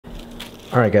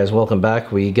All right, guys, welcome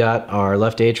back. We got our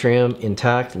left atrium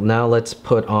intact. Now let's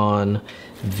put on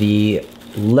the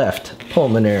left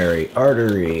pulmonary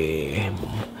artery.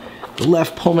 The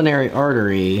left pulmonary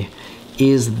artery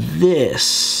is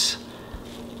this,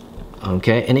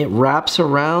 okay? And it wraps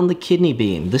around the kidney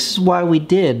bean. This is why we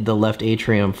did the left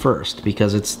atrium first,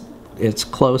 because it's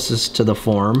closest to the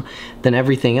form. Then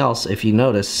everything else, if you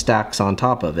notice, stacks on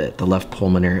top of it. The left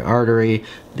pulmonary artery,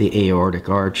 the aortic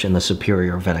arch, and the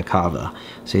superior vena cava.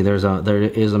 See, there is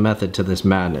a method to this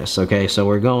madness, okay? So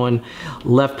we're going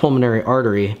left pulmonary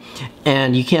artery,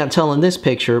 and you can't tell in this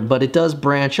picture, but it does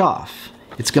branch off.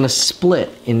 It's gonna split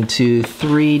into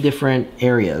 3 different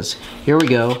areas. Here we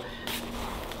go.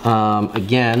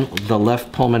 Again, the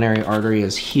left pulmonary artery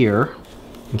is here,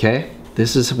 okay?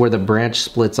 This is where the branch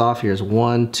splits off. Here's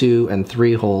 1, 2, and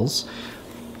 3 holes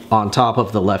on top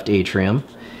of the left atrium.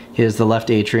 Here's the left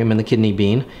atrium and the kidney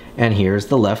bean, and here's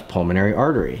the left pulmonary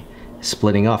artery,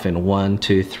 splitting off in 1,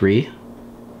 2, 3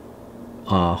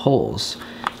 holes.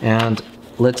 And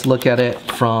let's look at it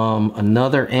from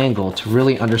another angle to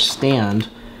really understand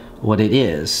what it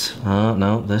is.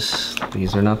 No,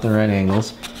 these are not the right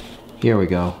angles. Here we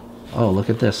go. Oh, look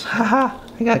at this. Haha,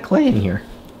 I got clay in here.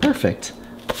 Perfect.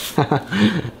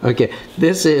 Okay,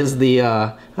 this is the,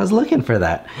 I was looking for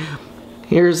that.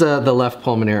 Here's the left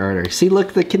pulmonary artery. See,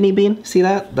 look, the kidney bean, see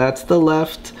that? That's the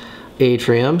left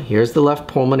atrium. Here's the left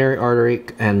pulmonary artery,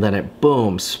 and then it,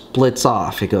 boom, splits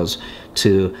off. It goes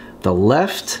to the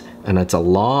left, and it's a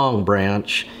long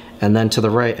branch, and then to the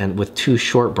right, and with 2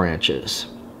 short branches.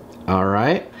 All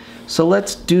right, so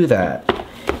let's do that.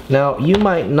 Now, you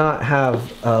might not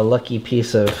have a lucky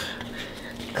piece of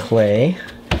clay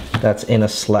that's in a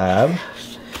slab.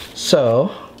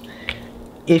 So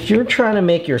if you're trying to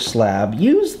make your slab,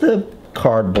 use the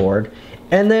cardboard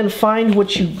and then find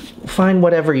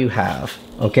whatever you have,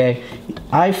 okay?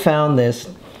 I found this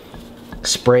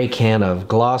spray can of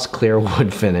gloss clear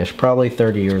wood finish, probably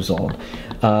 30 years old.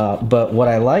 But what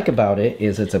I like about it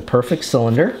is it's a perfect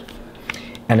cylinder,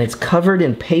 and it's covered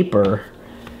in paper,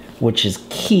 which is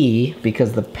key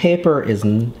because the paper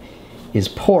is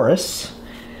porous,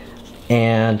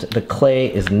 and the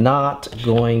clay is not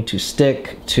going to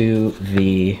stick to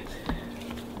the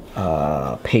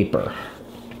paper.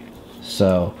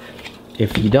 So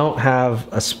if you don't have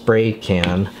a spray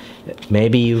can,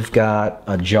 maybe you've got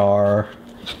a jar,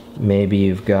 maybe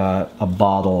you've got a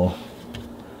bottle,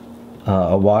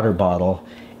 a water bottle.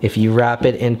 If you wrap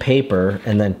it in paper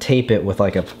and then tape it with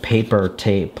like a paper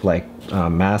tape, like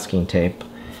masking tape,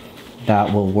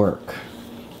 that will work.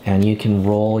 And you can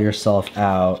roll yourself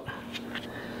out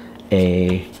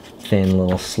a thin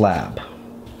little slab,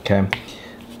 okay?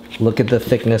 Look at the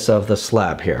thickness of the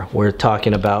slab here. We're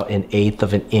talking about 1/8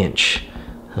 of an inch,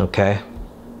 okay?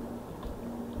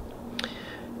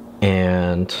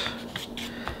 And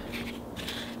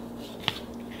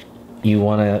you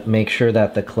want to make sure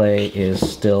that the clay is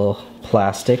still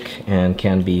plastic and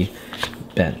can be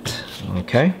bent,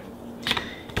 okay?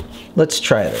 Let's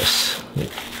try this.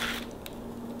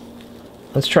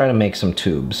 Let's try to make some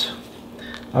tubes.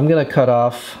 I'm gonna cut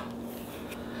off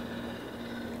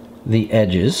the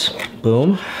edges.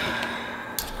 Boom.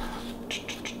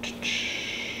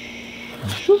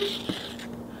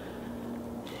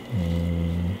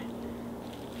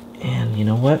 And you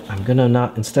know what? I'm gonna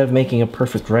not, instead of making a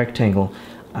perfect rectangle,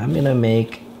 I'm gonna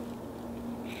make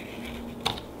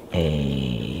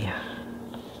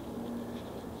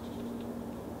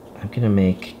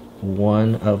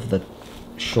one of the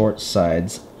short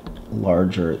sides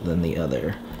larger than the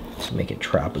other to make it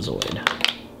trapezoid.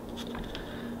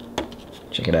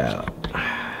 Check it out.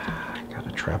 I got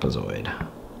a trapezoid.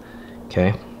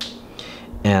 Okay.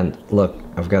 And look,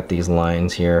 I've got these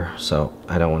lines here, so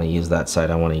I don't want to use that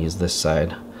side. I want to use this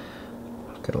side.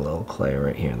 I've got a little clay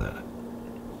right here that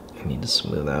I need to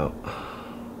smooth out.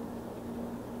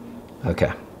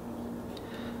 Okay.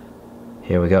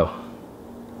 Here we go.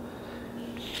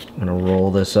 I'm gonna roll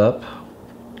this up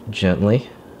gently.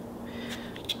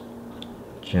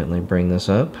 Gently bring this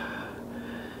up.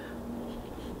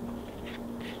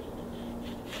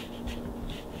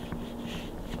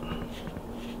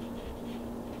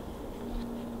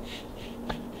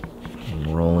 I'm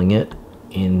rolling it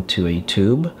into a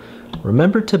tube.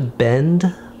 Remember to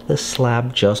bend the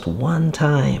slab just one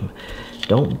time.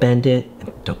 Don't bend it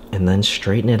and then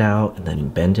straighten it out and then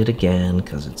bend it again,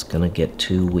 because it's gonna get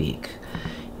too weak.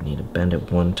 You need to bend it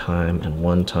one time and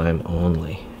one time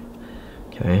only.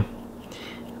 Okay?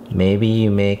 Maybe you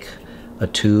make a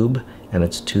tube and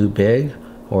it's too big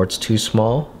or it's too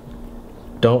small.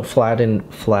 Don't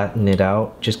flatten it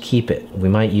out, just keep it. We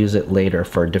might use it later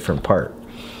for a different part.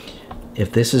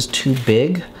 If this is too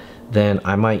big, then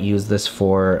I might use this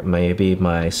for maybe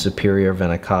my superior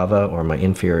vena cava or my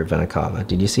inferior vena cava.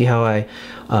 Did you see how I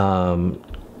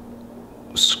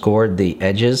scored the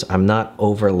edges? I'm not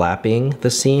overlapping the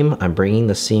seam, I'm bringing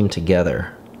the seam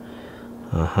together.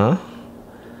 And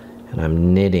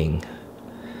I'm knitting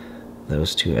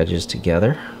those two edges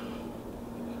together.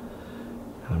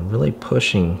 I'm really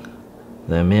pushing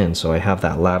them in so I have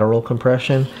that lateral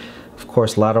compression. Of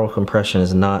course, lateral compression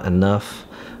is not enough.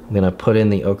 I'm gonna put in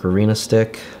the ocarina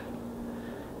stick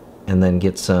and then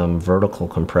get some vertical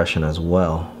compression as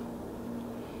well.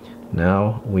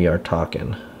 Now we are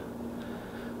talking.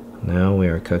 Now we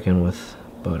are cooking with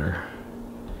butter.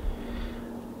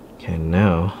 Okay,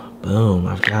 now, boom,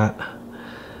 I've got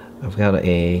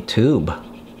a tube.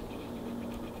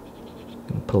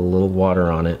 Put a little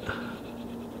water on it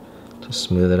to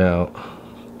smooth it out.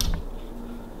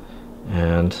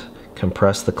 And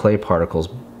compress the clay particles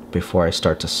before I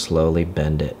start to slowly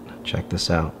bend it. Check this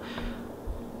out.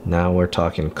 Now we're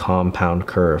talking compound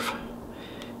curve.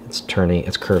 It's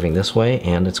curving this way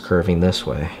and it's curving this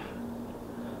way.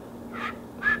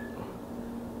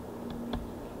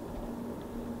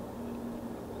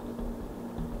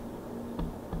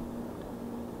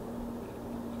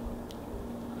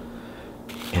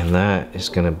 And that is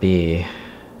going to be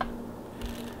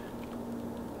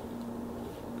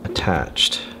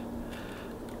attached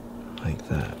like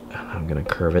that. I'm going to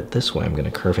curve it this way. I'm going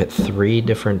to curve it 3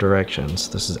 different directions.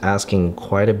 This is asking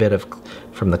quite a bit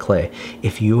from the clay.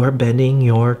 If you are bending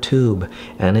your tube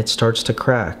and it starts to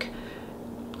crack,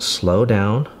 slow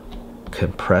down,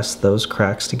 compress those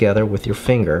cracks together with your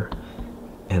finger,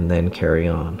 and then carry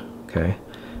on, okay?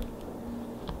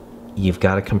 You've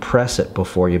got to compress it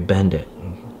before you bend it.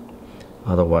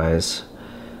 Otherwise,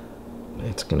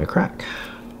 it's going to crack,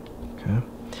 okay?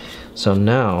 So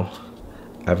now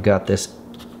I've got this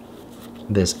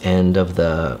end of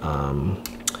the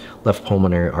left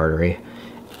pulmonary artery,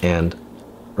 and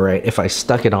right, if I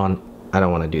stuck it on, I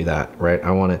don't want to do that, right? I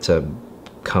want it to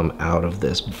come out of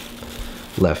this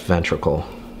left ventricle,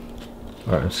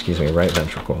 or excuse me, right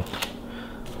ventricle.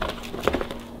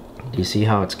 Do you see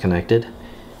how it's connected?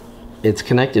 It's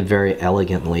connected very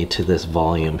elegantly to this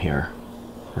volume here,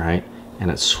 right?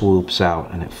 And it swoops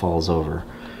out and it falls over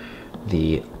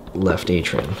the left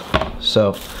atrium.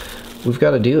 So we've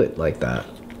got to do it like that.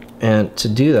 And to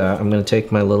do that, I'm going to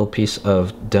take my little piece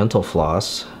of dental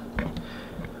floss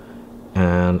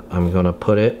and I'm going to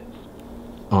put it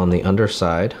on the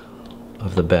underside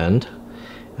of the bend,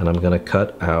 and I'm going to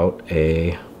cut out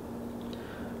a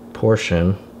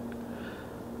portion.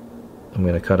 I'm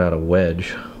going to cut out a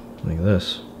wedge like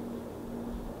this.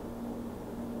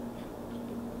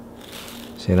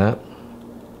 See that?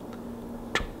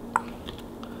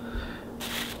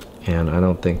 And I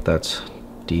don't think that's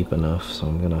deep enough, so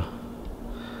I'm gonna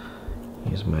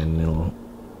use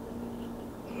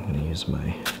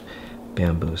my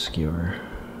bamboo skewer.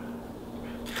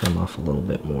 Trim off a little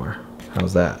bit more.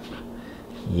 How's that?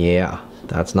 Yeah,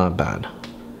 that's not bad.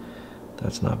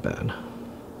 That's not bad.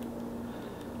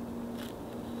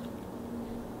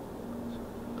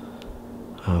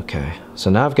 Okay,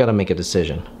 so now I've got to make a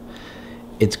decision.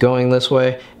 It's going this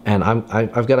way, and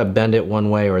I've got to bend it one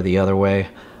way or the other way.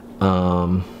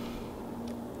 I'm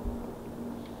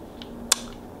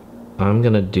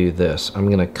gonna do this. I'm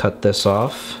gonna cut this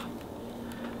off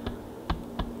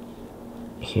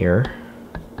here.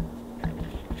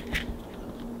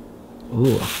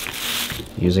 Ooh,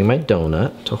 using my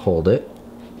donut to hold it.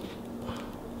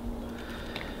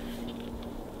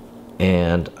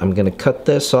 And I'm gonna cut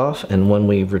this off, and when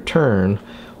we return,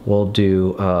 we'll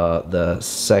do the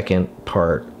second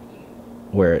part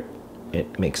where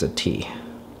it makes a T.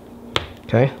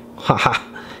 Okay? Haha,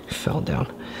 fell down.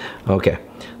 Okay,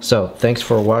 so thanks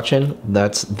for watching.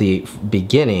 That's the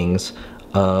beginnings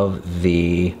of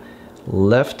the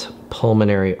left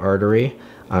pulmonary artery.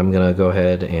 I'm gonna go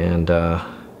ahead and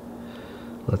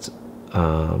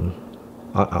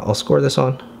I'll score this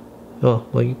on.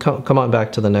 Well, you come on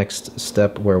back to the next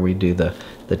step where we do the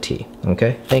T.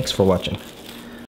 Okay, thanks for watching.